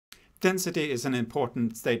density is an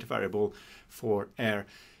important state variable for air.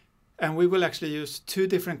 And we will actually use two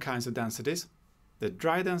different kinds of densities, the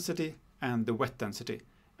dry density and the wet density.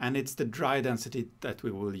 And it's the dry density that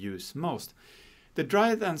we will use most. The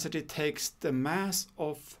dry density takes the mass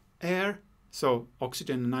of air, so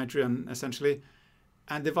oxygen and nitrogen essentially,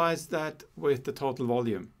 and divides that with the total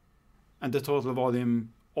volume. And the total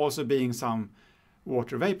volume also being some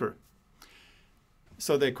water vapor.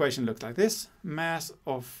 So the equation looks like this: mass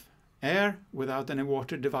of air without any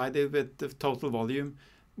water divided with the total volume,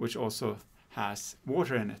 which also has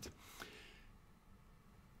water in it.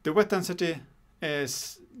 The wet density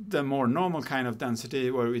is the more normal kind of density,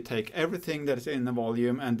 where we take everything that is in the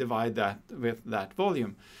volume and divide that with that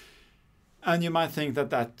volume. And you might think that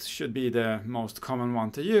that should be the most common one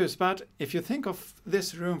to use, but if you think of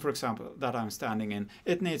this room, for example, that I'm standing in,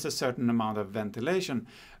 it needs a certain amount of ventilation.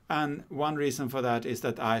 And one reason for that is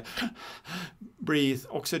that I breathe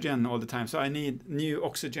oxygen all the time. So I need new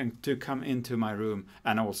oxygen to come into my room,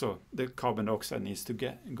 and also the carbon dioxide needs to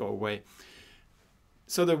go away.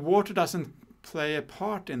 So the water doesn't play a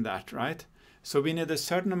part in that, right? So we need a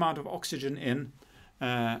certain amount of oxygen in,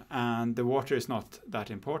 and the water is not that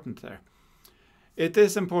important there. It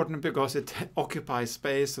is important because it occupies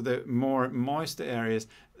space, so the more moist the air is,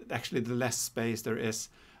 actually the less space there is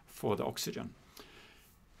for the oxygen.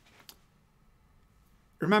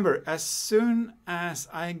 Remember, as soon as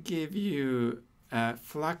I give you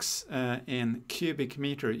flux in cubic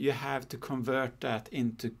meter, you have to convert that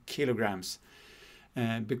into kilograms,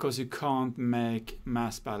 because you can't make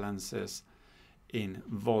mass balances in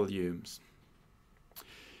volumes.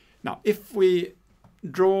 Now, if we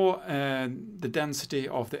draw the density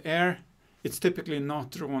of the air, it's typically not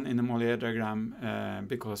drawn in a Mollier diagram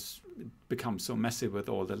because it becomes so messy with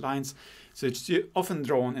all the lines. So it's often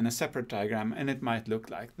drawn in a separate diagram, and it might look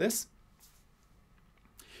like this.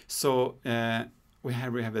 So we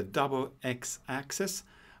have a double x-axis,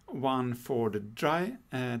 one for the dry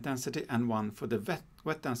density and one for the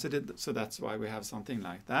wet density. So that's why we have something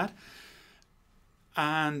like that.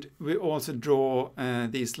 And we also draw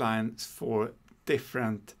these lines for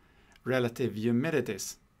different relative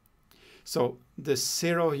humidities. So the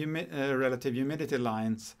zero relative humidity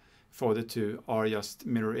lines for the two are just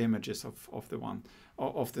mirror images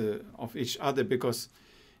of each other, because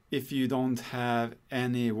if you don't have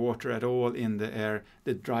any water at all in the air,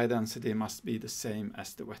 the dry density must be the same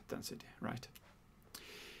as the wet density, right?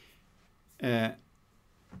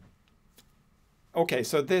 Okay,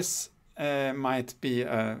 so this might be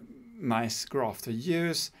a nice graph to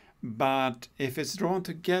use, but if it's drawn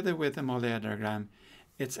together with a Mollier diagram,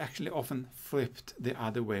 it's actually often flipped the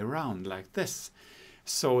other way around like this,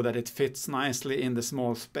 so that it fits nicely in the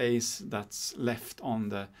small space that's left on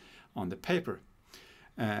the paper.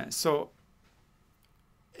 So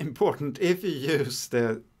important, if you use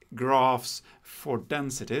the graphs for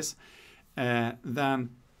densities, then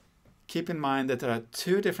keep in mind that there are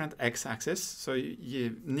two different x-axes, so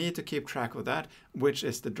you need to keep track of that, which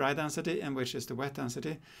is the dry density and which is the wet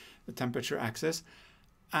density, the temperature axis,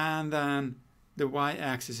 and then the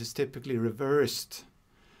y-axis is typically reversed,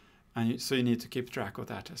 and so you need to keep track of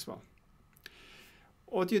that as well.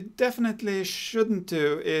 What you definitely shouldn't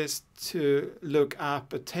do is to look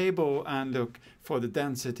up a table and look for the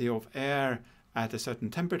density of air at a certain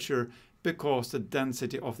temperature, because the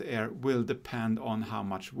density of the air will depend on how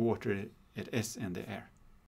much water it is in the air.